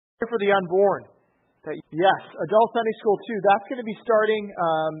For the unborn. Yes, Adult Sunday School 2. That's going to be starting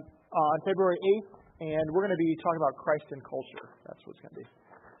on February 8th, and we're going to be talking about Christ and culture. That's what it's going to be.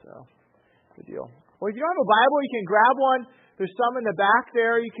 So, good deal. Well, if you don't have a Bible, you can grab one. There's some in the back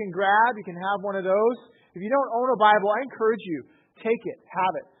there you can grab. You can have one of those. If you don't own a Bible, I encourage you, take it,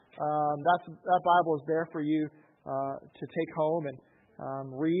 have it. That Bible is there for you to take home and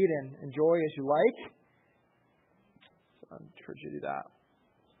read and enjoy as you like. So I encourage you to do that.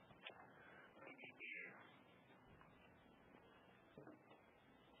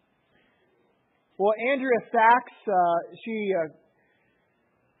 Well, Andrea Sachs, she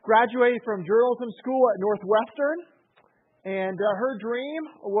graduated from journalism school at Northwestern, and her dream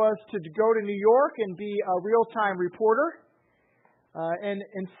was to go to New York and be a real-time reporter. And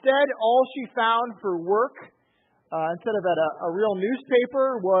instead, all she found for work, instead of at a real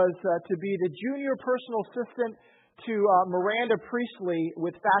newspaper, was to be the junior personal assistant to Miranda Priestly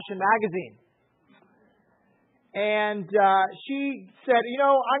with Fashion Magazine. And she said,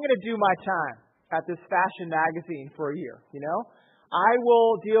 I'm going to do my time at this fashion magazine for a year, I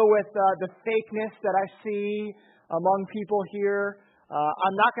will deal with the fakeness that I see among people here.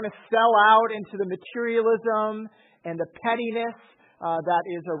 I'm not going to sell out into the materialism and the pettiness that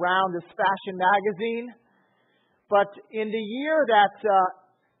is around this fashion magazine. But in the year that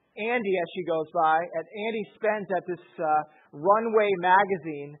Andy, as she goes by, Andy spends at this Runway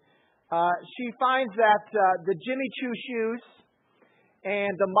magazine, she finds that the Jimmy Choo shoes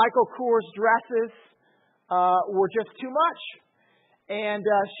and the Michael Kors dresses were just too much. And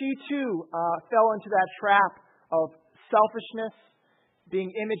she too fell into that trap of selfishness,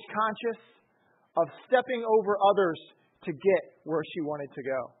 being image conscious, of stepping over others to get where she wanted to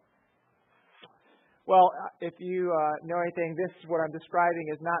go. Well, if you know anything, what I'm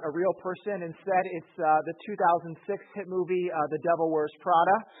describing is not a real person. Instead, it's the 2006 hit movie, The Devil Wears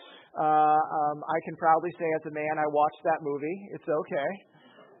Prada. I can proudly say as a man, I watched that movie. It's okay.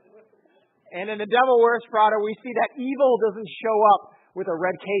 And in The Devil Wears Prada, we see that evil doesn't show up with a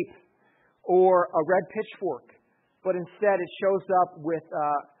red cape or a red pitchfork, but instead it shows up with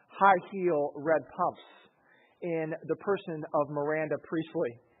high heel red pumps in the person of Miranda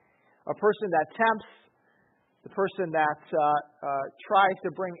Priestly, a person that tempts, the person that tries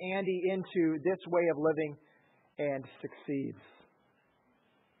to bring Andy into this way of living and succeeds.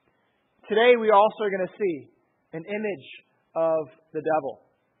 Today we also are going to see an image of the devil.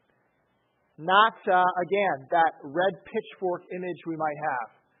 Not, again, that red pitchfork image we might have,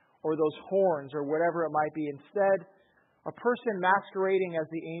 or those horns, or whatever it might be. Instead, a person masquerading as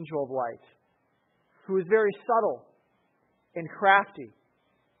the angel of light, who is very subtle and crafty,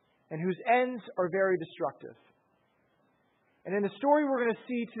 and whose ends are very destructive. And in the story we're going to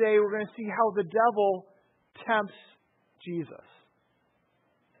see today, we're going to see how the devil tempts Jesus.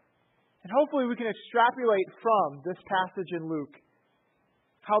 And hopefully we can extrapolate from this passage in Luke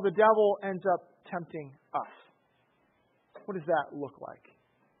how the devil ends up tempting us. What does that look like?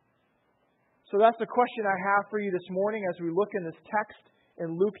 So that's the question I have for you this morning as we look in this text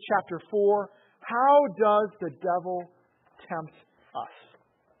in Luke chapter 4. How does the devil tempt us?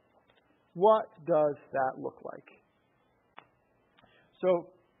 What does that look like? So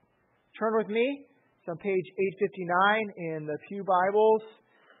turn with me. It's on page 859 in the Pew Bibles.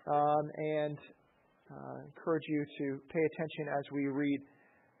 And encourage you to pay attention as we read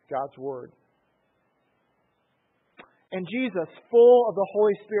God's Word. And Jesus, full of the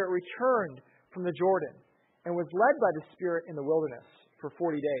Holy Spirit, returned from the Jordan and was led by the Spirit in the wilderness for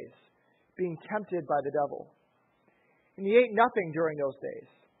 40 days, being tempted by the devil. And he ate nothing during those days.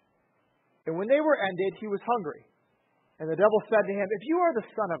 And when they were ended, he was hungry. And the devil said to him, "If you are the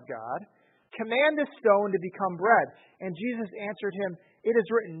Son of God, command this stone to become bread." And Jesus answered him, "It is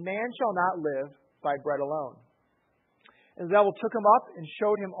written, man shall not live by bread alone." And the devil took him up and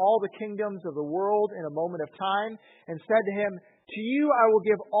showed him all the kingdoms of the world in a moment of time, and said to him, "To you I will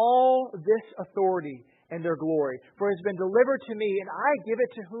give all this authority and their glory, for it has been delivered to me, and I give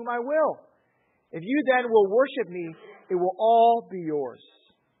it to whom I will. If you then will worship me, it will all be yours."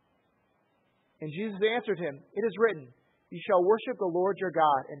 And Jesus answered him, "It is written, you shall worship the Lord your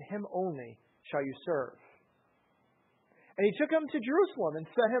God, and him only shall you serve." And he took him to Jerusalem and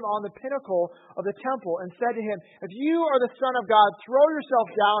set him on the pinnacle of the temple and said to him, "If you are the Son of God, throw yourself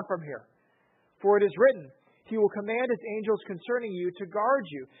down from here. For it is written, he will command his angels concerning you to guard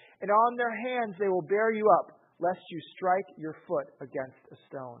you, and on their hands they will bear you up, lest you strike your foot against a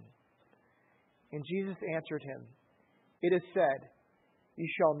stone." And Jesus answered him, "It is said, you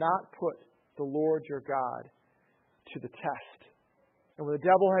shall not put the Lord your God to the test." And when the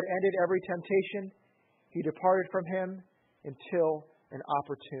devil had ended every temptation, he departed from him until an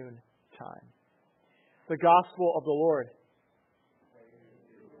opportune time. The gospel of the Lord.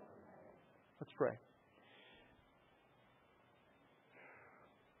 Let's pray.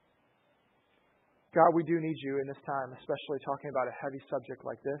 God, we do need you in this time, especially talking about a heavy subject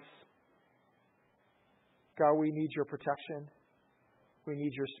like this. God, we need your protection. We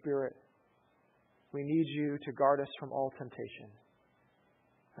need your Spirit. We need you to guard us from all temptation.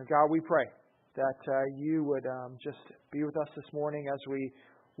 And God, we pray that you would just be with us this morning as we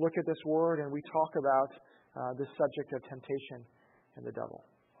look at this word and we talk about this subject of temptation and the devil.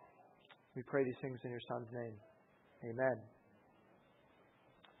 We pray these things in your Son's name. Amen.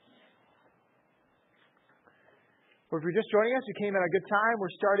 Well, if you're just joining us, you came at a good time.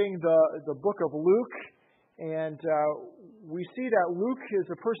 We're starting the book of Luke. And we see that Luke is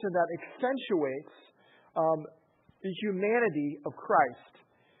a person that accentuates the humanity of Christ.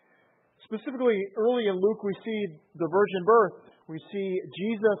 Specifically, early in Luke, we see the virgin birth. We see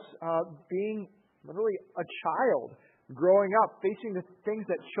Jesus being literally a child, growing up, facing the things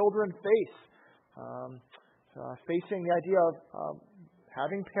that children face, facing the idea of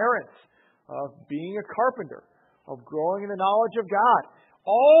having parents, of being a carpenter, of growing in the knowledge of God.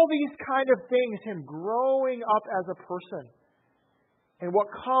 All these kind of things, him growing up as a person, and what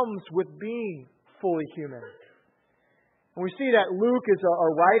comes with being fully human. And we see that Luke is a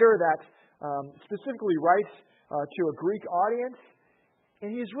writer that specifically writes to a Greek audience,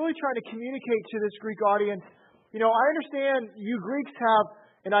 and he's really trying to communicate to this Greek audience, I understand you Greeks have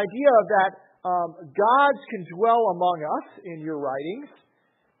an idea that gods can dwell among us in your writings,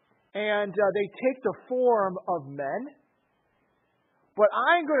 and they take the form of men. But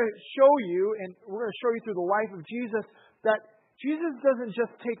I'm going to show you, and we're going to show you through the life of Jesus, that Jesus doesn't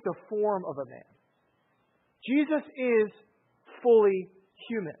just take the form of a man. Jesus is fully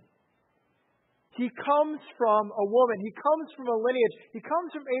human. He comes from a woman. He comes from a lineage. He comes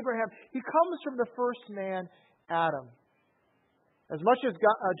from Abraham. He comes from the first man, Adam. As much as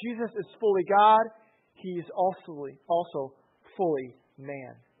Jesus is fully God, he's also fully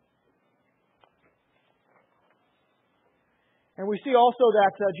man. And we see also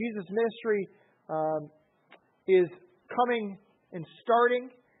that Jesus' ministry is coming and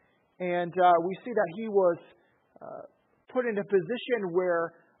starting. And we see that he was put in a position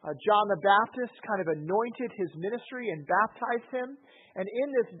where John the Baptist kind of anointed his ministry and baptized him. And in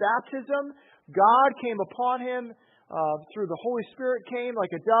this baptism, God came upon him through the Holy Spirit came like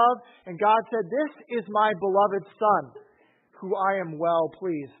a dove. And God said, "This is my beloved Son, who I am well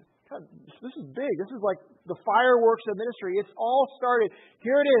pleased." God, this is big. This is like the fireworks of ministry. It's all started.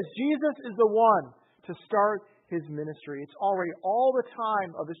 Here it is. Jesus is the one to start his ministry. It's already all the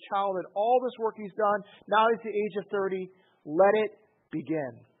time of his childhood, all this work he's done. Now he's the age of 30. Let it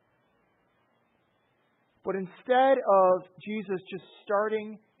begin. But instead of Jesus just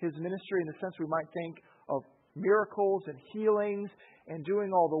starting his ministry in the sense we might think of miracles and healings and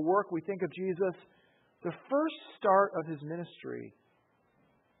doing all the work, we think of Jesus, the first start of his ministry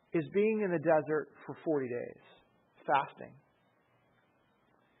is being in the desert for 40 days, fasting.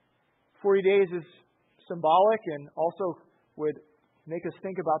 40 days is symbolic and also would make us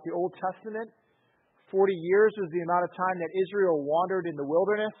think about the Old Testament. 40 years was the amount of time that Israel wandered in the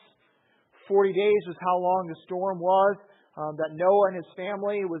wilderness. 40 days was how long the storm was that Noah and his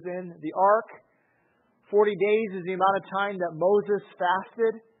family was in the ark. 40 days is the amount of time that Moses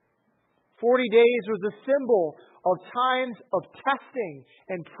fasted. 40 days was a symbol of times of testing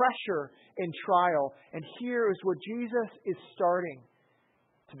and pressure and trial. And here is what Jesus is starting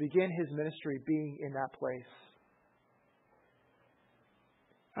to begin his ministry, being in that place.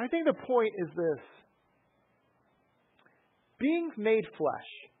 I think the point is this. Being made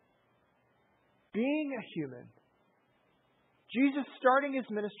flesh, being a human, Jesus starting his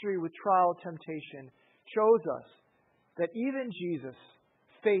ministry with trial and temptation shows us that even Jesus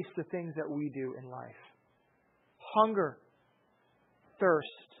faced the things that we do in life. Hunger, thirst,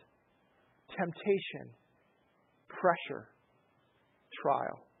 temptation, pressure,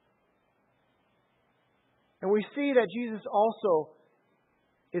 trial. And we see that Jesus also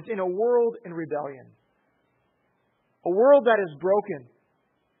is in a world in rebellion. A world that is broken,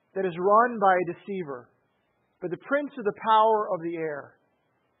 that is run by a deceiver, by the prince of the power of the air,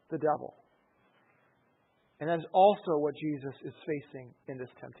 the devil. And that is also what Jesus is facing in this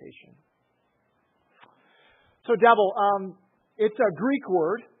temptation. So devil, it's a Greek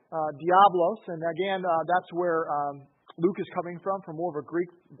word, diablos, and again, that's where Luke is coming from more of a Greek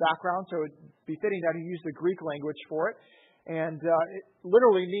background, so it would be fitting that he used the Greek language for it. And it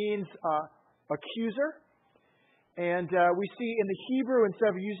literally means accuser. And we see in the Hebrew, instead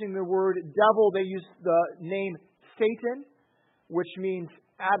of using the word devil, they use the name Satan. which means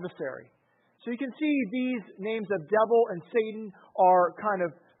adversary. So you can see these names of devil and Satan are kind of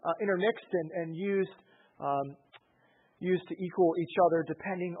intermixed and used to equal each other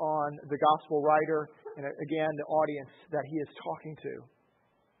depending on the gospel writer and, again, the audience that he is talking to.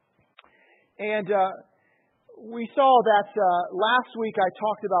 And we saw that last week I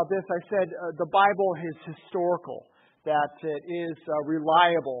talked about this. I said the Bible is historical, that it is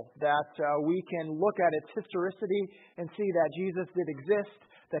reliable, that we can look at its historicity and see that Jesus did exist,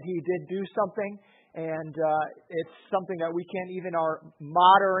 that he did do something, and it's something that we can't, even our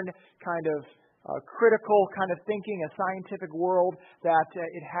modern kind of critical kind of thinking, a scientific world, that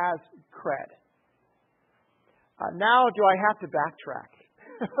it has cred. Now, do I have to backtrack?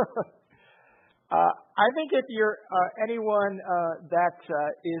 I think if you're anyone that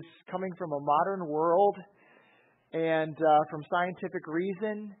is coming from a modern world and from scientific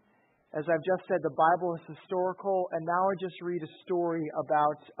reason, as I've just said, the Bible is historical, and now I just read a story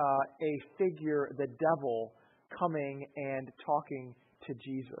about a figure, the devil, coming and talking to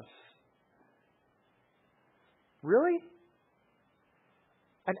Jesus. Really?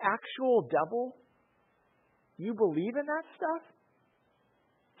 An actual devil? You believe in that stuff?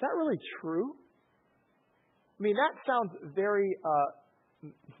 Is that really true? I mean, that sounds very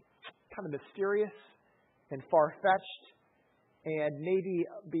kind of mysterious and far-fetched and maybe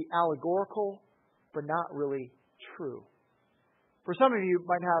be allegorical, but not really true. For some of you,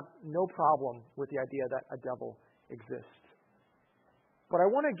 might have no problem with the idea that a devil exists. But I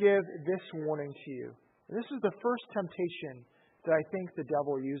want to give this warning to you. And this is the first temptation that I think the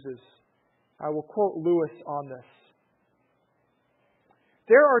devil uses. I will quote Lewis on this.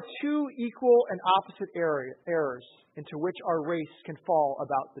 There are two equal and opposite errors into which our race can fall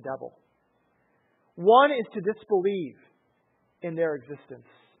about the devil. One is to disbelieve in their existence.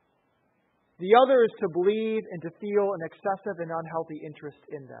 The other is to believe and to feel an excessive and unhealthy interest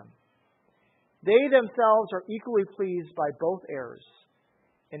in them. They themselves are equally pleased by both errors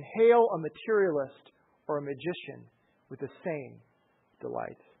and hail a materialist or a magician with the same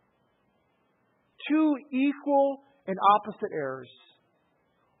delight. Two equal and opposite errors.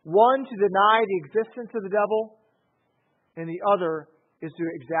 One to deny the existence of the devil, and the other is to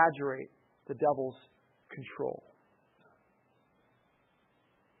exaggerate the devil's control.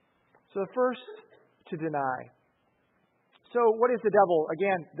 So the first, to deny. So what is the devil?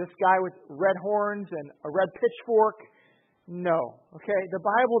 Again, this guy with red horns and a red pitchfork? No. Okay? The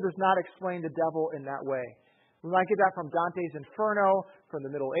Bible does not explain the devil in that way. We might get that from Dante's Inferno from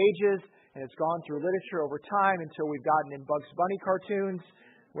the Middle Ages, and it's gone through literature over time until we've gotten in Bugs Bunny cartoons,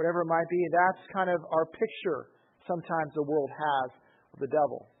 whatever it might be. That's kind of our picture sometimes the world has of the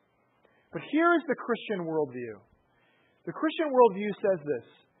devil. But here is the Christian worldview. The Christian worldview says this: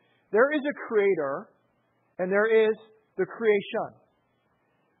 there is a creator, and there is the creation.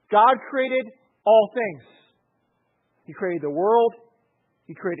 God created all things. He created the world.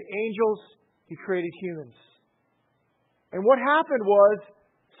 He created angels. He created humans. And what happened was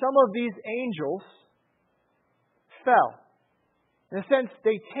some of these angels fell. In a sense,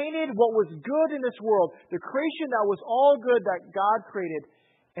 they tainted what was good in this world, the creation that was all good that God created,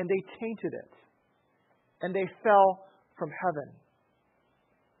 and they tainted it. And they fell from heaven.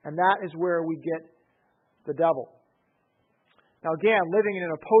 And that is where we get the devil. Now again, living in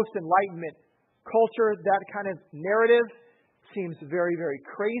a post-Enlightenment culture, that kind of narrative seems very, very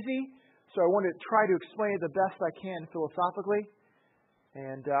crazy. So I want to try to explain it the best I can philosophically.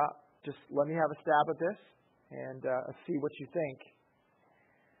 And just let me have a stab at this and see what you think.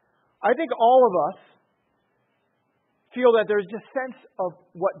 I think all of us feel that there's a sense of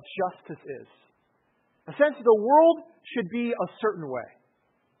what justice is. A sense that the world should be a certain way.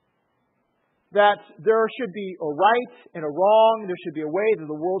 That there should be a right and a wrong. There should be a way that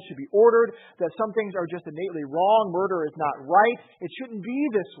the world should be ordered. That some things are just innately wrong. Murder is not right. It shouldn't be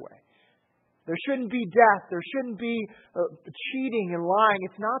this way. There shouldn't be death. There shouldn't be cheating and lying.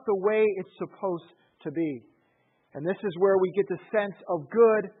 It's not the way it's supposed to be. And this is where we get the sense of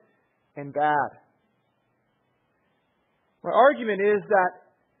good and bad. My argument is that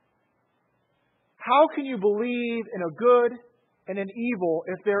how can you believe in a good and an evil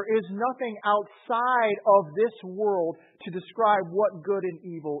if there is nothing outside of this world to describe what good and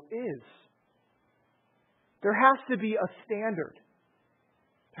evil is? There has to be a standard.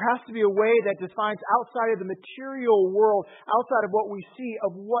 There has to be a way that defines outside of the material world, outside of what we see,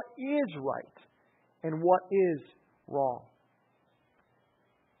 of what is right and what is wrong.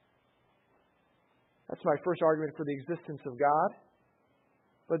 That's my first argument for the existence of God.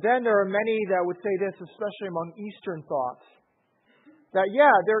 But then there are many that would say this, especially among Eastern thoughts, that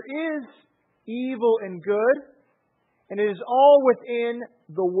there is evil and good, And it is all within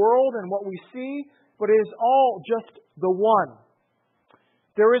the world and what we see, but it is all just the one.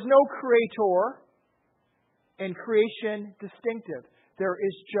 There is no creator and creation distinctive. There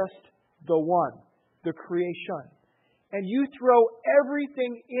is just the one, the creation. And you throw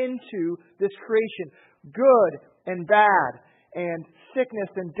everything into this creation, good and bad, and sickness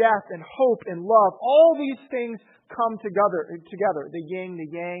and death and hope and love. All these things come together. The yin,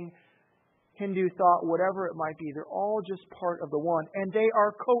 the yang, Hindu thought, whatever it might be. They're all just part of the one. And they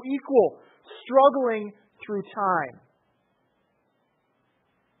are co-equal, struggling through time.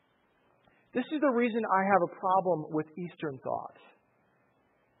 This is the reason I have a problem with Eastern thought.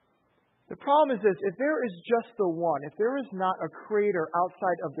 The problem is this: if there is just the one, if there is not a creator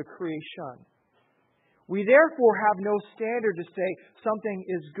outside of the creation, we therefore have no standard to say something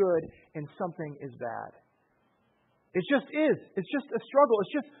is good and something is bad. It just is. It's just a struggle.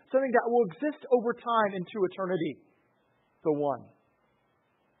 It's just something that will exist over time into eternity. The one.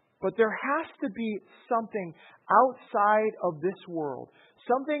 But there has to be something outside of this world.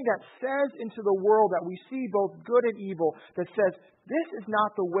 Something that says into the world that we see both good and evil, that says this is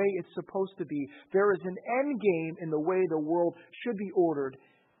not the way it's supposed to be. There is an end game in the way the world should be ordered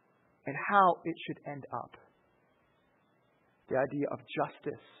and how it should end up. The idea of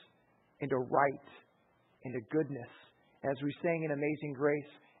justice and a right and a goodness. As we sang in Amazing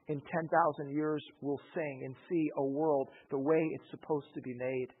Grace, in 10,000 years we'll sing and see a world the way it's supposed to be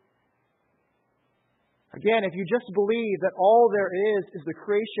made. Again, if you just believe that all there is the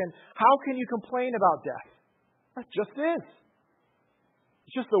creation, how can you complain about death? That just is.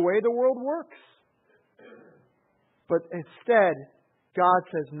 It's just the way the world works. But instead, God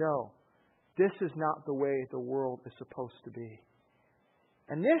says, no, this is not the way the world is supposed to be.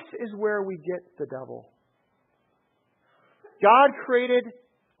 And this is where we get the devil. God created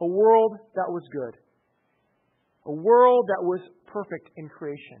a world that was good. A world that was perfect in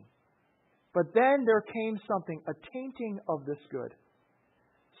creation. But then there came something, a tainting of this good.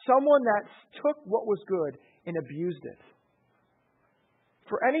 Someone that took what was good and abused it.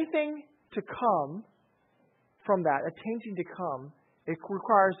 For anything to come from that, a tainting to come, it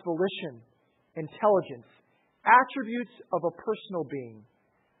requires volition, intelligence, attributes of a personal being,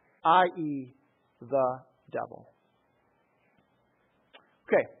 i.e., the devil.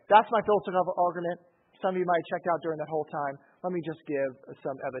 Okay, that's my philosophical argument. Some of you might have checked out during that whole time. Let me just give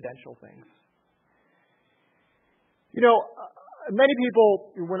some evidential things. You know, many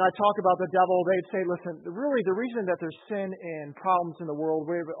people, when I talk about the devil, they'd say, listen, really the reason that there's sin and problems in the world,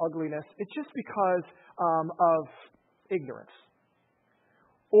 way of ugliness, it's just because of ignorance.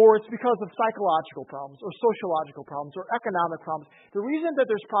 Or it's because of psychological problems, or sociological problems, or economic problems. The reason that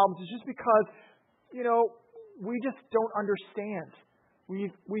there's problems is just because, you know, we just don't understand. We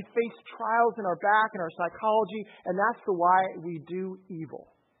face trials in our back and our psychology, and that's the why we do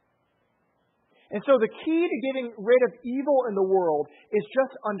evil. And so the key to getting rid of evil in the world is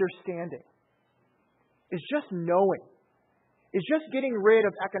just understanding. It's just knowing. It's just getting rid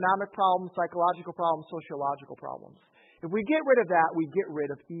of economic problems, psychological problems, sociological problems. If we get rid of that, we get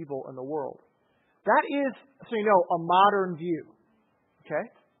rid of evil in the world. That is, so you know, a modern view. Okay?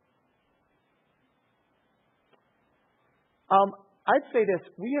 I'd say this.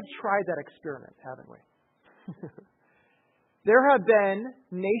 We have tried that experiment, haven't we? There have been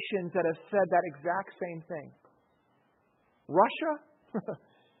nations that have said that exact same thing. Russia,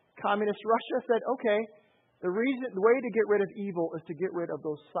 communist Russia said, okay, the way to get rid of evil is to get rid of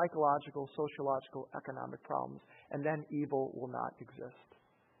those psychological, sociological, economic problems, and then evil will not exist.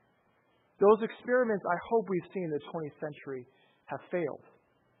 Those experiments I hope we've seen in the 20th century have failed.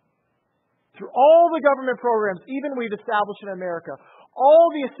 Through all the government programs, even we've established in America, all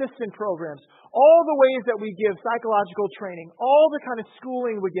the assistant programs, all the ways that we give psychological training, all the kind of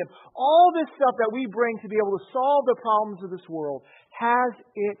schooling we give, all this stuff that we bring to be able to solve the problems of this world, has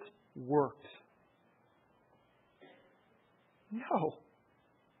it worked? No.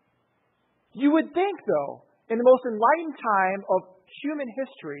 You would think, though, in the most enlightened time of human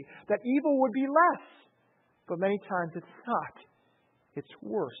history, that evil would be less. But many times it's not. It's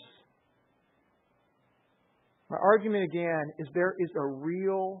worse. My argument again is there is a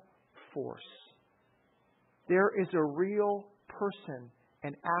real force. There is a real person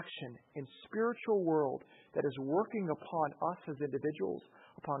and action in spiritual world that is working upon us as individuals,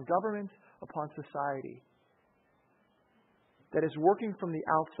 upon governments, upon society. That is working from the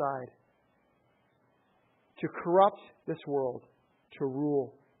outside to corrupt this world, to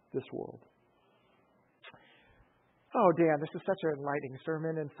rule this world. Oh, Dan, this is such an enlightening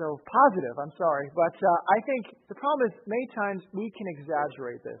sermon and so positive. I'm sorry. But I think the problem is many times we can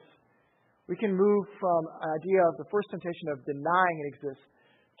exaggerate this. We can move from an idea of the first temptation of denying it exists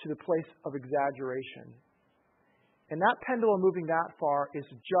to the place of exaggeration. And that pendulum moving that far is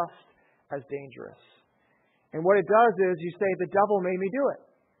just as dangerous. And what it does is you say, the devil made me do it.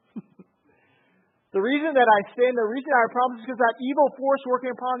 The reason that I sin, the reason I have problems is because that evil force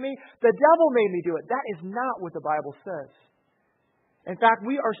working upon me, the devil made me do it. That is not what the Bible says. In fact,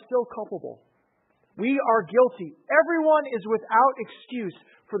 we are still culpable. We are guilty. Everyone is without excuse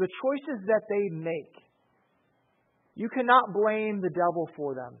for the choices that they make. You cannot blame the devil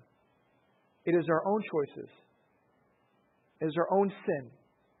for them. It is our own choices. It is our own sin.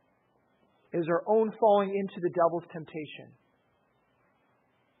 It is our own falling into the devil's temptation.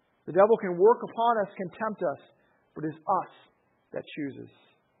 The devil can work upon us, can tempt us, but it is us that chooses.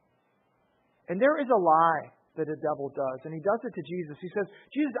 And there is a lie that the devil does, and he does it to Jesus. He says,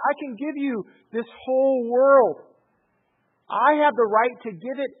 Jesus, I can give you this whole world. I have the right to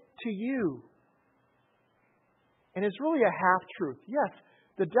give it to you. And it's really a half-truth. Yes,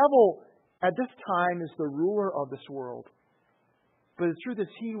 the devil at this time is the ruler of this world. But the truth is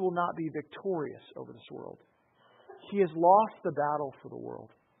he will not be victorious over this world. He has lost the battle for the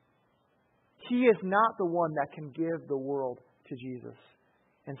world. He is not the one that can give the world to Jesus.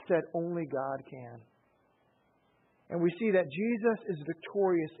 Instead, only God can. And we see that Jesus is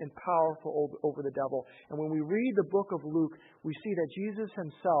victorious and powerful over the devil. And when we read the book of Luke, we see that Jesus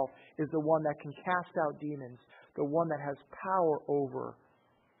himself is the one that can cast out demons, the one that has power over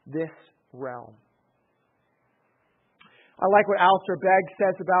this realm. I like what Alistair Begg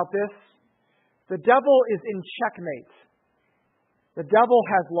says about this. The devil is in checkmate. The devil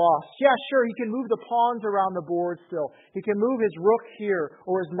has lost. Yeah, sure, he can move the pawns around the board still. He can move his rook here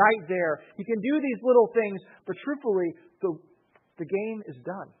or his knight there. He can do these little things, but truthfully, the game is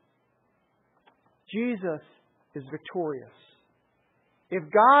done. Jesus is victorious. If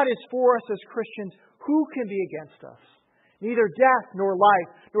God is for us as Christians, who can be against us? Neither death, nor life,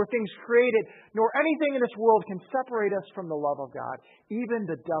 nor things created, nor anything in this world can separate us from the love of God, even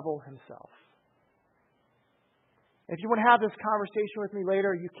the devil himself. If you want to have this conversation with me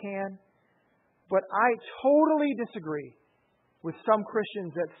later, you can. But I totally disagree with some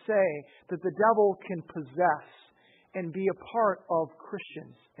Christians that say that the devil can possess and be a part of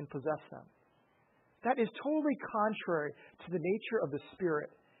Christians and possess them. That is totally contrary to the nature of the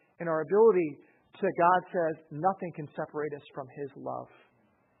Spirit and our ability to, God says, nothing can separate us from His love.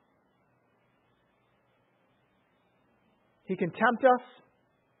 He can tempt us.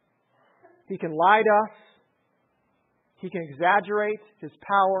 He can lie to us. He can exaggerate His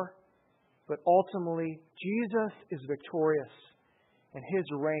power. But ultimately, Jesus is victorious, and His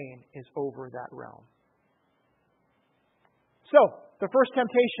reign is over that realm. So, the first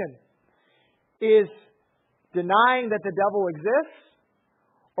temptation is denying that the devil exists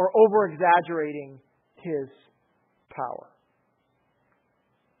or over-exaggerating his power.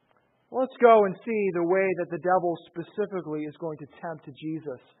 Let's go and see the way that the devil specifically is going to tempt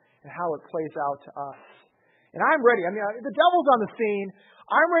Jesus and how it plays out to us. And I'm ready. I mean, the devil's on the scene.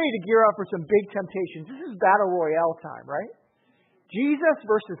 I'm ready to gear up for some big temptations. This is Battle Royale time, right? Jesus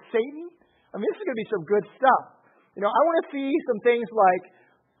versus Satan. I mean, this is going to be some good stuff. You know, I want to see some things like,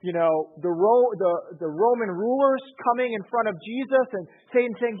 you know, the Roman rulers coming in front of Jesus and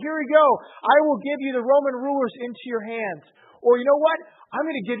Satan saying, here we go. I will give you the Roman rulers into your hands. Or you know what? I'm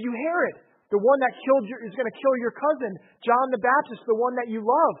going to give you Herod, the one that is going to kill your cousin, John the Baptist, the one that you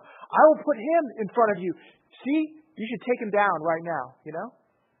love. I will put him in front of you. See, you should take him down right now, you know?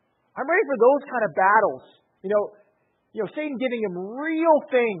 I'm ready for those kind of battles. You know, Satan giving him real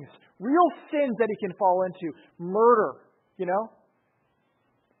things, real sins that he can fall into. Murder, you know?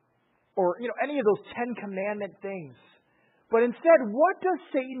 Or, you know, any of those 10 commandment things. But instead, what does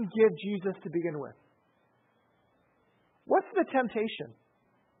Satan give Jesus to begin with? What's the temptation?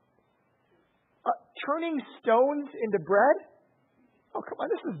 Turning stones into bread? Oh, come on,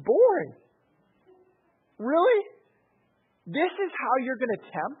 this is boring. Really? This is how you're going to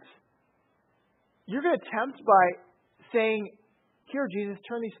tempt? You're going to tempt by saying, here, Jesus,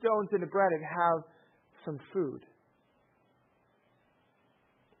 turn these stones into bread and have some food.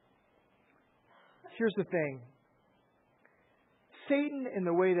 Here's the thing. Satan, in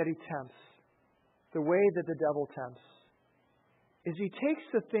the way that he tempts, the way that the devil tempts, is he takes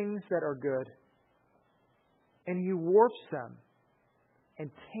the things that are good and he warps them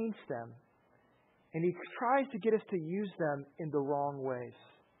and taints them. And he tries to get us to use them in the wrong ways.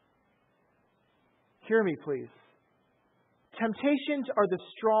 Hear me, please. Temptations are the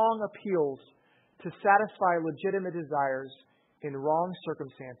strong appeals to satisfy legitimate desires in wrong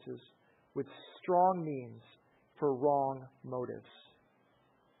circumstances with strong means for wrong motives.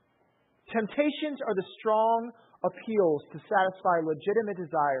 Temptations are the strong appeals to satisfy legitimate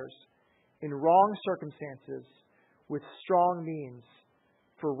desires in wrong circumstances with strong means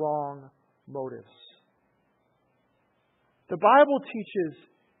for wrong motives. The Bible teaches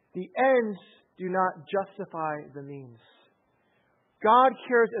the ends do not justify the means. God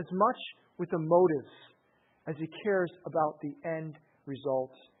cares as much with the motives as He cares about the end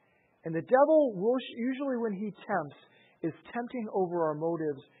result. And the devil, usually when he tempts, is tempting over our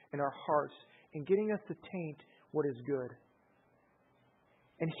motives and our hearts and getting us to taint what is good.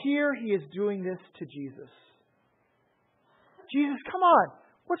 And here he is doing this to Jesus. Jesus, come on.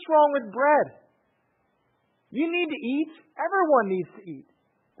 What's wrong with bread? You need to eat. Everyone needs to eat.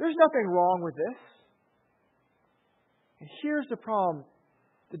 There's nothing wrong with this. And here's the problem.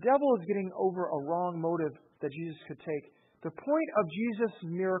 The devil is getting over a wrong motive that Jesus could take. The point of Jesus'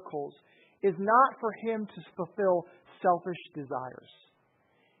 miracles is not for Him to fulfill selfish desires.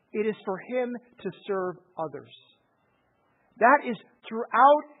 It is for Him to serve others. That is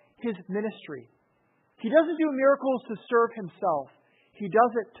throughout His ministry. He doesn't do miracles to serve Himself. He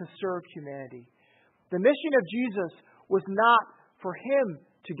does it to serve humanity. The mission of Jesus was not for Him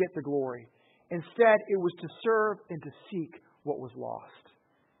to get the glory. Instead, it was to serve and to seek what was lost.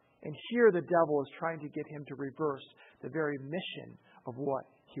 And here the devil is trying to get Him to reverse the very mission of what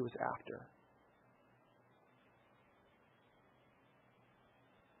He was after.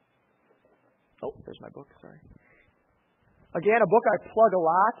 Oh, there's my book. Sorry. Again, a book I plug a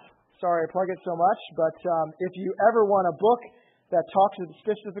lot. Sorry I plug it so much. But if you ever want a book that talks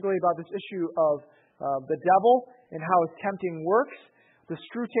specifically about this issue of the devil and how his tempting works, the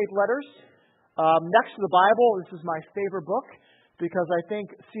Screwtape Letters. Next to the Bible, this is my favorite book because I think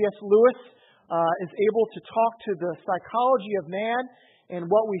C.S. Lewis is able to talk to the psychology of man and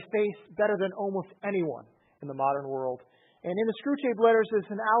what we face better than almost anyone in the modern world. And in the Screwtape Letters is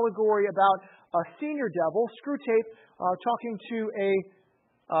an allegory about a senior devil, Screwtape, talking to a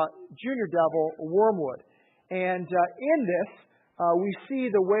junior devil, Wormwood. And in this, we see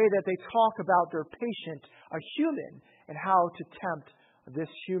the way that they talk about their patient, a human, and how to tempt this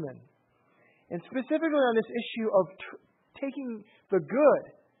human. And specifically on this issue of taking the good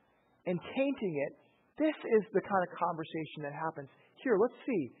and tainting it, this is the kind of conversation that happens. Here, let's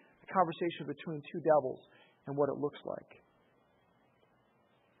see the conversation between two devils and what it looks like.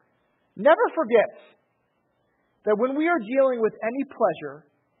 Never forget that when we are dealing with any pleasure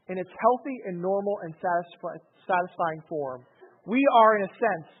in its healthy and normal and satisfying form, we are, in a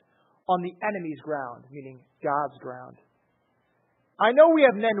sense, on the enemy's ground, meaning God's ground. I know we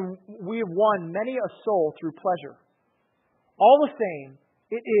have won many a soul through pleasure. All the same,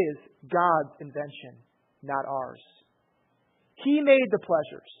 it is God's invention, not ours. He made the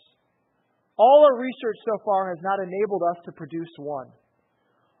pleasures. All our research so far has not enabled us to produce one.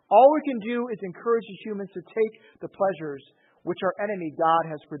 All we can do is encourage the humans to take the pleasures which our enemy God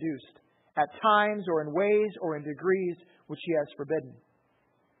has produced, at times or in ways or in degrees which He has forbidden.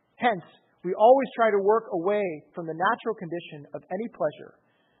 Hence, we always try to work away from the natural condition of any pleasure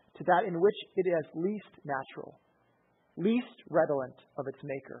to that in which it is least natural, least redolent of its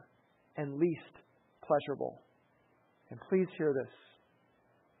maker, and least pleasurable. And please hear this.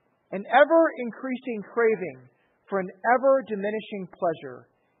 An ever-increasing craving for an ever-diminishing pleasure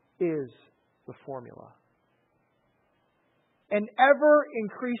is the formula. An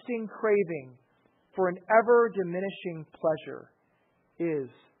ever-increasing craving for an ever-diminishing pleasure is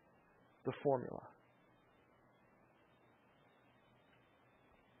the formula.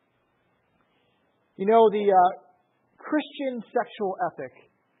 You know, the Christian sexual ethic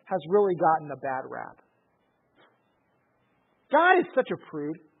has really gotten a bad rap. God is such a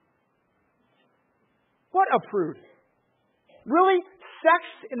prude. What a prude. Really? Sex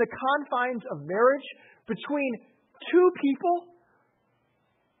in the confines of marriage between two people?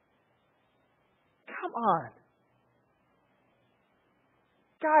 Come on.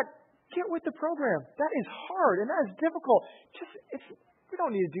 God, get with the program. That is hard and that is difficult. We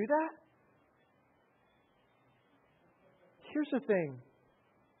don't need to do that. Here's the thing.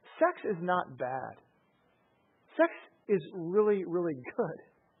 Sex is not bad. Sex is really, really good.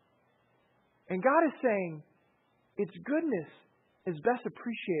 And God is saying its goodness is best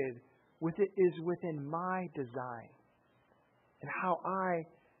appreciated within my design and how I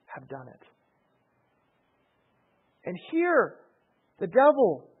have done it. And here, the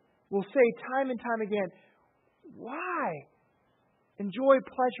devil will say time and time again, why enjoy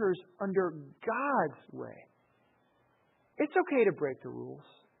pleasures under God's way? It's okay to break the rules.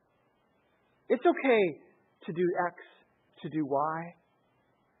 It's okay to do X, to do Y.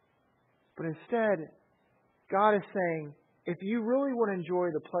 But instead, God is saying if you really want to enjoy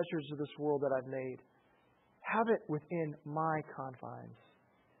the pleasures of this world that I've made, have it within my confines.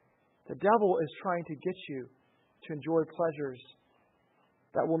 The devil is trying to get you to enjoy pleasures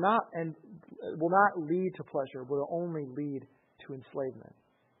that will not lead to pleasure, will only lead to enslavement.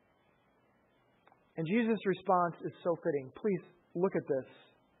 And Jesus' response is so fitting. Please look at this.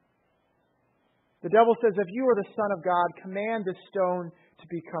 The devil says, if you are the Son of God, command this stone to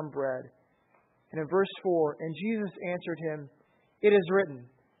become bread. And in verse 4, and Jesus answered him, it is written,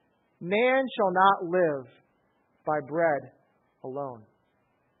 man shall not live by bread alone.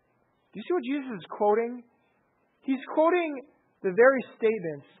 Do you see what Jesus is quoting? He's quoting the very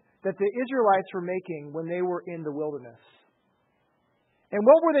statements that the Israelites were making when they were in the wilderness. And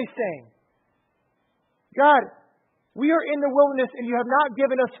what were they saying? God, we are in the wilderness and you have not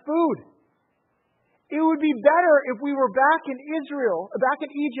given us food. It would be better if we were back in Israel, back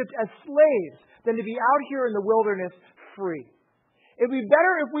in Egypt as slaves, than to be out here in the wilderness free. It would be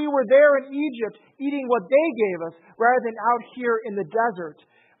better if we were there in Egypt eating what they gave us rather than out here in the desert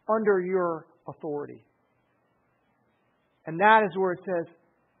under your authority. And that is where it says,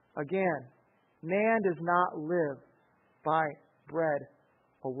 again, man does not live by bread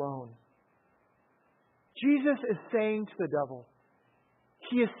alone. Jesus is saying to the devil,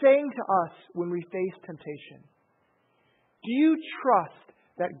 he is saying to us when we face temptation, do you trust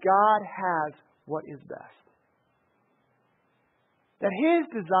that God has what is best? That His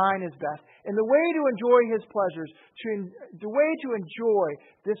design is best. And the way to enjoy His pleasures, the way to enjoy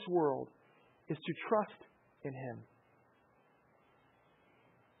this world, is to trust in Him.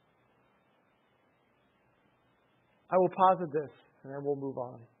 I will posit this, and then we'll move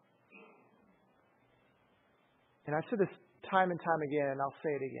on. And I've said this time and time again, and I'll say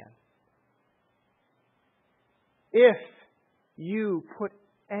it again. If you put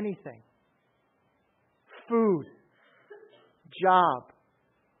anything, food, job,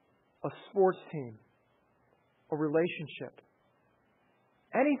 a sports team, a relationship,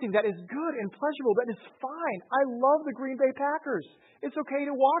 anything that is good and pleasurable, that is fine. I love the Green Bay Packers. It's okay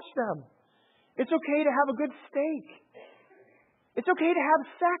to watch them. It's okay to have a good steak. It's okay to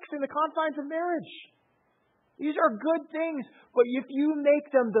have sex in the confines of marriage. These are good things, but if you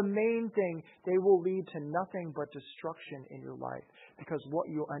make them the main thing, they will lead to nothing but destruction in your life, because what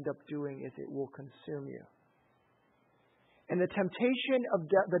you'll end up doing is it will consume you. And the temptation of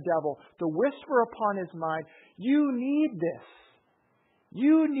the devil, the whisper upon his mind, you need this.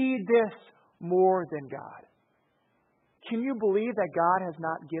 You need this more than God. Can you believe that God has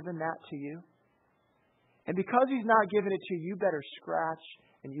not given that to you? And because He's not given it to you, you better scratch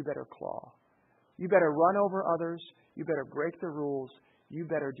and you better claw. You better run over others. You better break the rules. You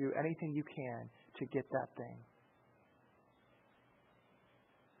better do anything you can to get that thing.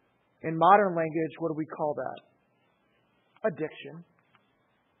 In modern language, what do we call that? Addiction.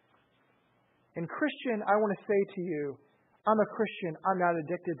 And Christian, I want to say to you, I'm a Christian. I'm not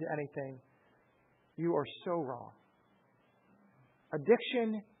addicted to anything. You are so wrong.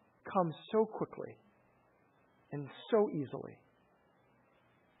 Addiction comes so quickly and so easily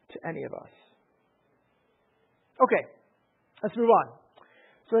to any of us. Okay, let's move on.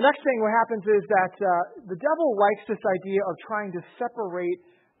 So the next thing what happens is that the devil likes this idea of trying to separate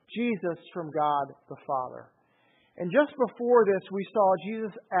Jesus from God the Father. And just before this, we saw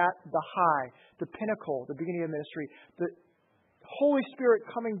Jesus at the high, the pinnacle, the beginning of ministry, the Holy Spirit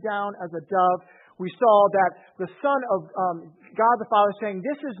coming down as a dove. We saw that the Son of God the Father saying,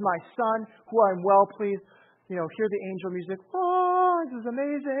 this is my Son who I am well pleased. You know, hear the angel music. Oh, this is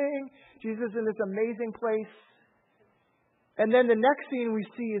amazing. Jesus in this amazing place. And then the next scene we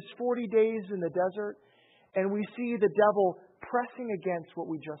see is 40 days in the desert. And we see the devil pressing against what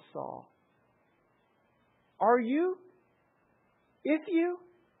we just saw. Are you? If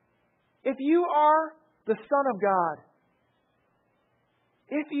you are the Son of God,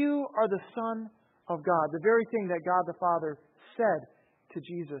 if you are the Son of God, the very thing that God the Father said to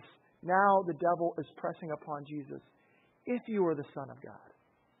Jesus, now the devil is pressing upon Jesus. If you are the Son of God.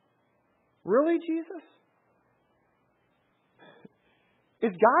 Really, Jesus? Is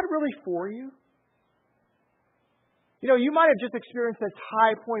God really for you? You know, you might have just experienced this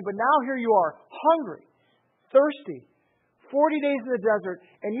high point, but now here you are, hungry, thirsty, 40 days in the desert,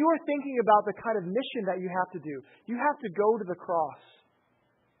 and you are thinking about the kind of mission that you have to do. You have to go to the cross.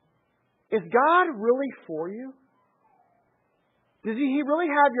 Is God really for you? Does He really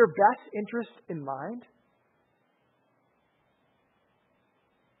have your best interest in mind?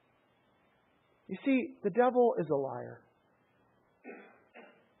 You see, the devil is a liar.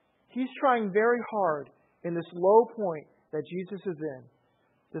 He's trying very hard in this low point that Jesus is in,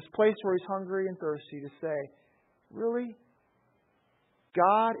 this place where He's hungry and thirsty, to say, really,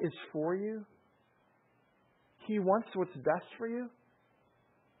 God is for you, He wants what's best for you.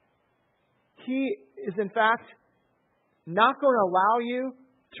 He is, in fact, not going to allow you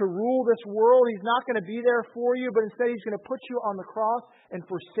to rule this world. He's not going to be there for you, but instead He's going to put you on the cross and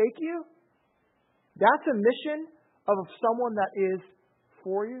forsake you. That's a mission of someone that is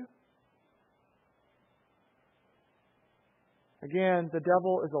for you. Again, the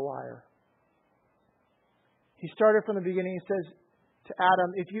devil is a liar. He started from the beginning. He says to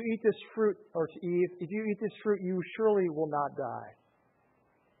Adam, if you eat this fruit, or to Eve, if you eat this fruit, you surely will not die.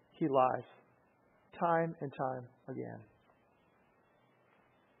 He lies. Time and time again.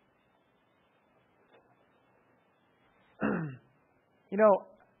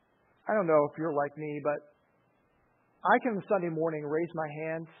 I don't know if you're like me, but I can Sunday morning raise my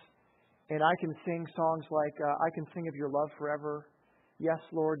hands and I can sing songs like, I can sing of your love forever. Yes,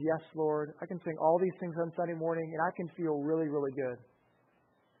 Lord, yes, Lord. I can sing all these things on Sunday morning and I can feel really, really good.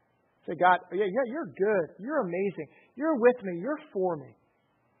 Say, God, yeah, you're good. You're amazing. You're with me. You're for me.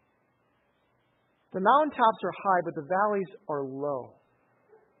 The mountaintops are high, but the valleys are low.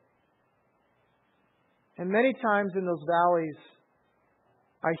 And many times in those valleys,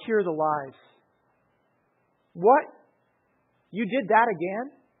 I hear the lies. What? You did that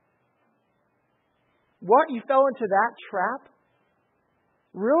again? What? You fell into that trap?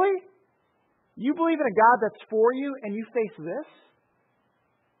 Really? You believe in a God that's for you and you face this?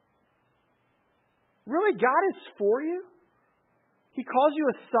 Really? God is for you? He calls you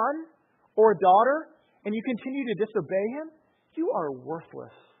a son or a daughter and you continue to disobey Him? You are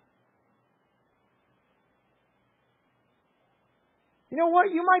worthless. You know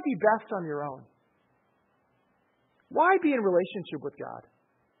what? You might be best on your own. Why be in relationship with God?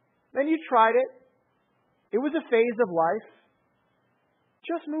 Then you tried it. It was a phase of life.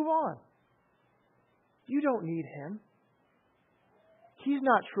 Just move on. You don't need Him. He's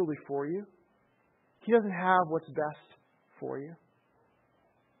not truly for you. He doesn't have what's best for you.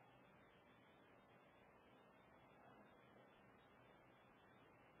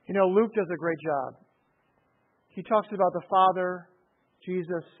 Luke does a great job. He talks about the Father,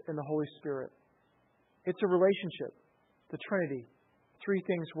 Jesus, and the Holy Spirit. It's a relationship, the Trinity, three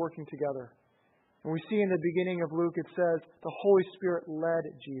things working together. And we see in the beginning of Luke, it says, the Holy Spirit led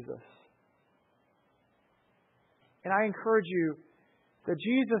Jesus. And I encourage you that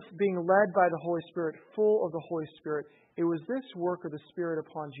Jesus being led by the Holy Spirit, full of the Holy Spirit, it was this work of the Spirit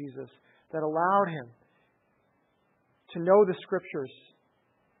upon Jesus that allowed Him to know the Scriptures,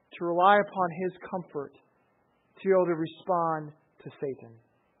 to rely upon His comfort, to be able to respond to Satan.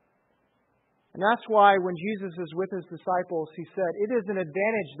 And that's why when Jesus is with His disciples, He said, it is an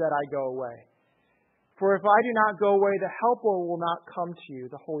advantage that I go away. For if I do not go away, the Helper will not come to you,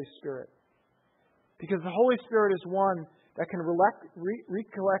 the Holy Spirit. Because the Holy Spirit is one that can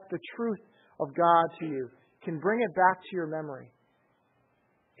recollect the truth of God to you, can bring it back to your memory,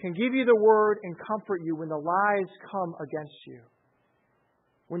 can give you the Word and comfort you when the lies come against you.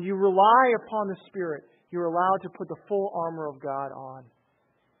 When you rely upon the Spirit, you're allowed to put the full armor of God on.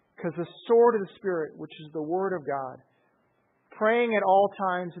 Because the sword of the Spirit, which is the Word of God, praying at all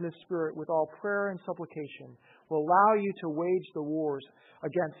times in the Spirit with all prayer and supplication, will allow you to wage the wars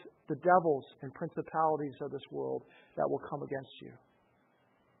against the devils and principalities of this world that will come against you.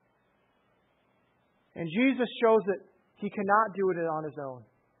 And Jesus shows that He cannot do it on His own.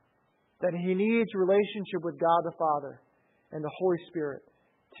 That He needs relationship with God the Father and the Holy Spirit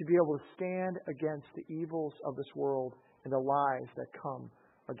to be able to stand against the evils of this world and the lies that come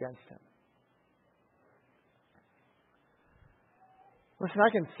against Him. Listen, I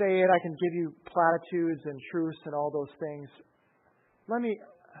can say it, I can give you platitudes and truths and all those things.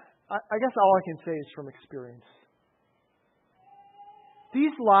 I guess all I can say is from experience.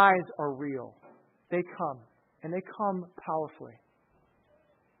 These lies are real. They come, and they come powerfully.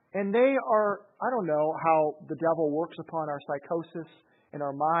 And they are, I don't know how the devil works upon our psychosis, in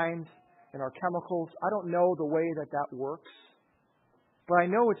our minds, in our chemicals. I don't know the way that works. But I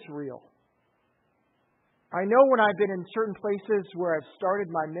know it's real. I know when I've been in certain places where I've started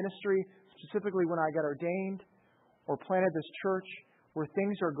my ministry, specifically when I got ordained or planted this church, where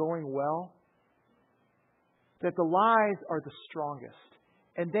things are going well, that the lies are the strongest.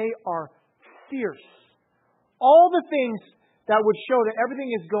 And they are fierce. All the things that would show that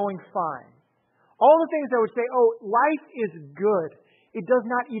everything is going fine. All the things that would say, oh, life is good. It does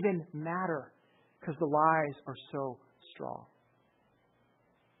not even matter because the lies are so strong.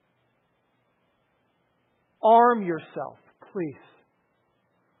 Arm yourself, please.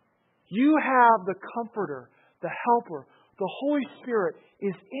 You have the Comforter, the Helper, the Holy Spirit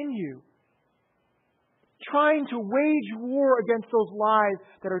is in you. trying to wage war against those lies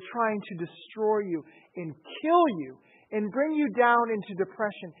that are trying to destroy you and kill you and bring you down into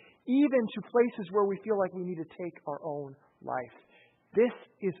depression, even to places where we feel like we need to take our own life. This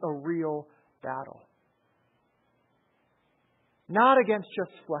is a real battle. Not against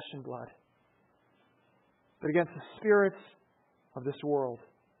just flesh and blood, but against the spirits of this world.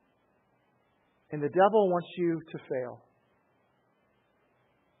 And the devil wants you to fail.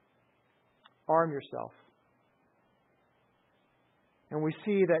 Arm yourself. And we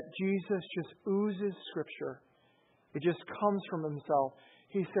see that Jesus just oozes Scripture. It just comes from Himself.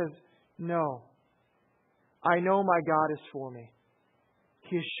 He says, no, I know my God is for me.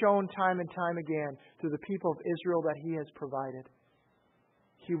 He has shown time and time again through the people of Israel that He has provided.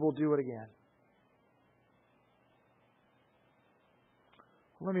 He will do it again.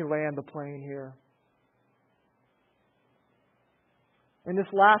 Let me land the plane here. In this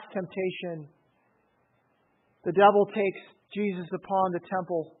last temptation, the devil takes Jesus upon the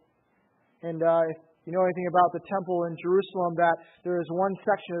temple. And if you know anything about the temple in Jerusalem, that there is one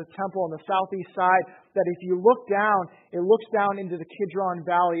section of the temple on the southeast side that if you look down, it looks down into the Kidron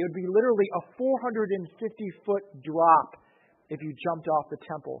Valley. It would be literally a 450-foot drop if you jumped off the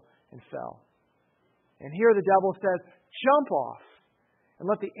temple and fell. And here the devil says, jump off and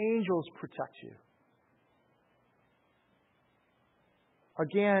let the angels protect you.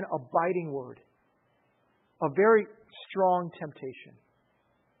 Again, a biting word. A very strong temptation.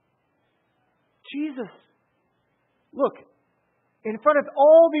 Jesus, look, in front of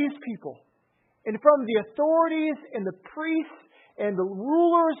all these people, in front of the authorities and the priests and the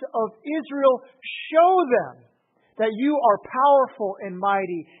rulers of Israel, show them that you are powerful and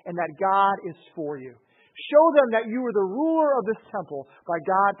mighty and that God is for you. Show them that you are the ruler of this temple by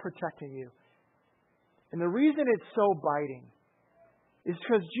God protecting you. And the reason it's so biting is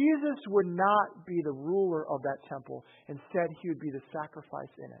because Jesus would not be the ruler of that temple. Instead, He would be the sacrifice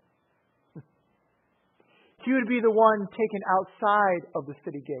in it. He would be the one taken outside of the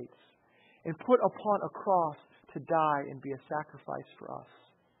city gates and put upon a cross to die and be a sacrifice for us.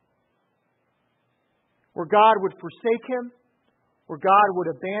 Where God would forsake Him, where God would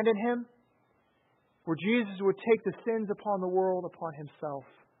abandon Him, where Jesus would take the sins upon the world upon Himself.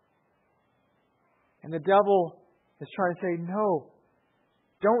 And the devil is trying to say, no,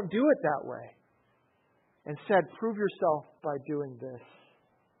 don't do it that way. Instead, prove yourself by doing this.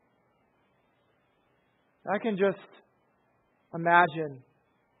 I can just imagine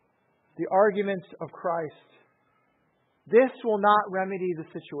the arguments of Christ. This will not remedy the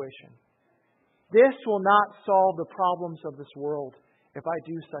situation. This will not solve the problems of this world if I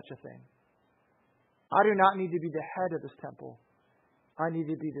do such a thing. I do not need to be the head of this temple. I need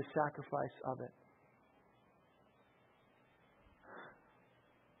to be the sacrifice of it.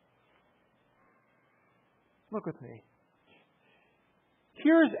 Look with me.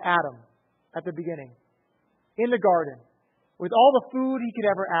 Here's Adam at the beginning, in the garden, with all the food he could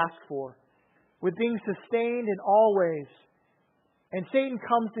ever ask for, with being sustained in all ways. And Satan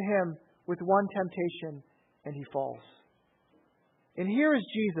comes to him with one temptation, and he falls. And here is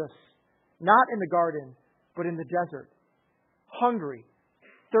Jesus, not in the garden, but in the desert, hungry,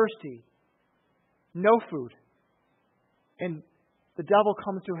 thirsty, no food. And the devil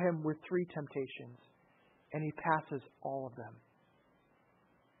comes to him with 3 temptations, and he passes all of them.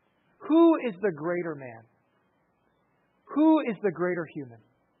 Who is the greater man? Who is the greater human?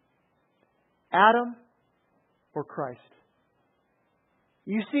 Adam or Christ?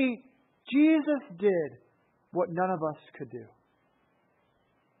 You see, Jesus did what none of us could do.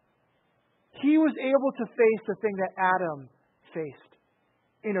 He was able to face the thing that Adam faced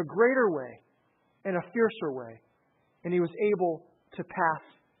in a greater way, in a fiercer way, and he was able to pass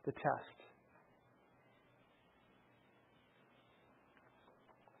the test.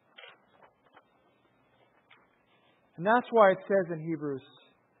 And that's why it says in Hebrews,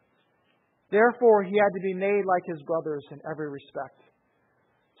 therefore he had to be made like his brothers in every respect,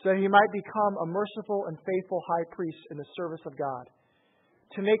 so that he might become a merciful and faithful high priest in the service of God,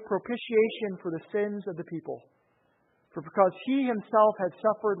 to make propitiation for the sins of the people. For because he himself had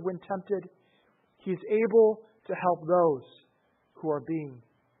suffered when tempted, he is able to help those who are being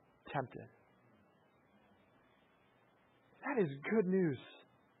tempted. That is good news.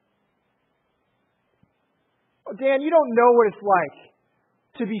 Dan, you don't know what it's like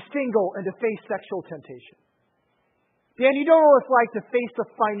to be single and to face sexual temptation. Dan, you don't know what it's like to face the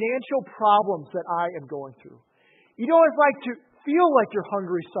financial problems that I am going through. You know what it's like to feel like you're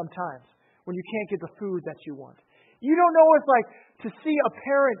hungry sometimes when you can't get the food that you want. You don't know what it's like to see a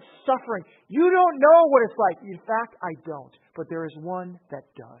parent suffering. You don't know what it's like. In fact, I don't. But there is one that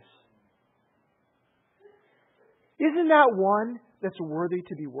does. Isn't that one that's worthy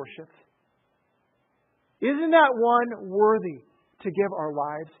to be worshipped? Isn't that one worthy to give our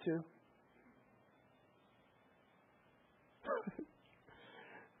lives to?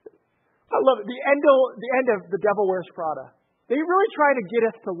 I love it. The end of The Devil Wears Prada. They really try to get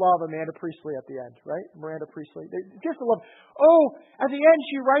us to love Amanda Priestley at the end, right? Miranda Priestley. They get us to love. Oh, at the end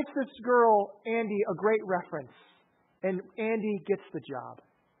she writes this girl, Andy, a great reference. And Andy gets the job.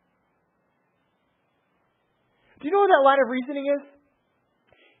 Do you know what that line of reasoning is?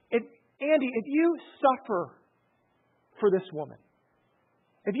 Andy, if you suffer for this woman,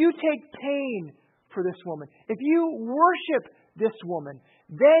 if you take pain for this woman, if you worship this woman,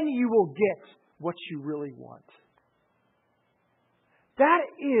 then you will get what you really want. That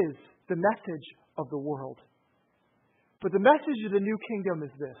is the message of the world. But the message of the new kingdom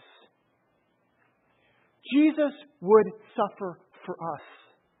is this. Jesus would suffer for us.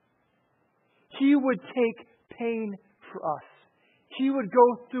 He would take pain for us. He would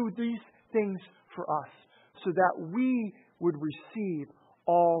go through these things for us so that we would receive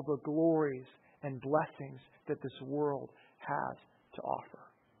all the glories and blessings that this world has to offer.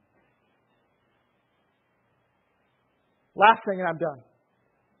 Last thing, and I'm done.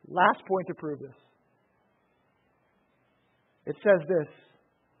 Last point to prove this. It says this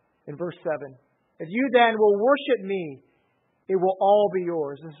in verse 7. If you then will worship me, it will all be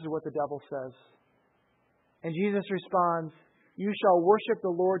yours. This is what the devil says. And Jesus responds, you shall worship the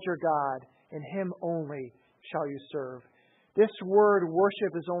Lord your God, and him only shall you serve. This word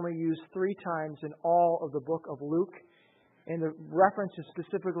worship is only used 3 times in all of the book of Luke, and the reference is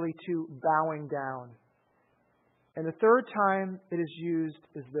specifically to bowing down. And the 3rd time it is used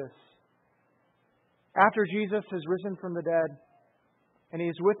is this. After Jesus has risen from the dead, and he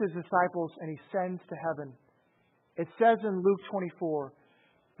is with his disciples, and he ascends to heaven, it says in Luke 24,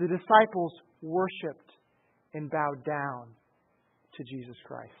 the disciples worshipped and bowed down to Jesus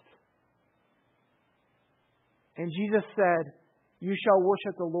Christ. And Jesus said, you shall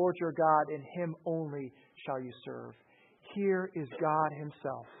worship the Lord your God, and him only shall you serve. Here is God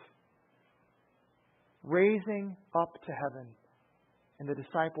himself, raising up to heaven, and the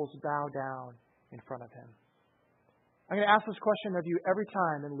disciples bow down in front of him. I'm going to ask this question of you every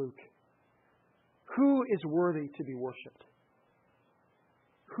time in Luke. Who is worthy to be worshipped?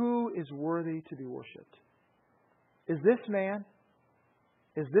 Who is worthy to be worshipped? Is this man?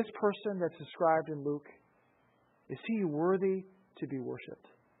 Is this person that's described in Luke? Is he worthy to be worshipped?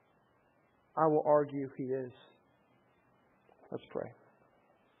 I will argue he is. Let's pray.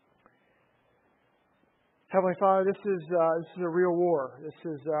 Heavenly Father, this is a real war.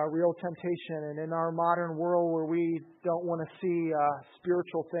 This is a real temptation. And in our modern world where we don't want to see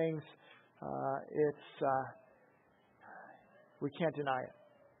spiritual things, we can't deny it.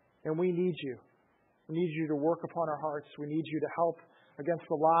 And we need you. We need you to work upon our hearts. We need you to help against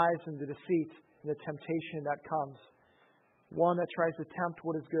the lies and the deceit and the temptation that comes. One that tries to tempt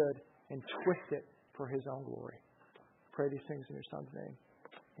what is good and twist it for his own glory. Pray these things in your Son's name.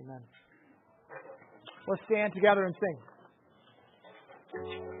 Amen. Let's stand together and sing.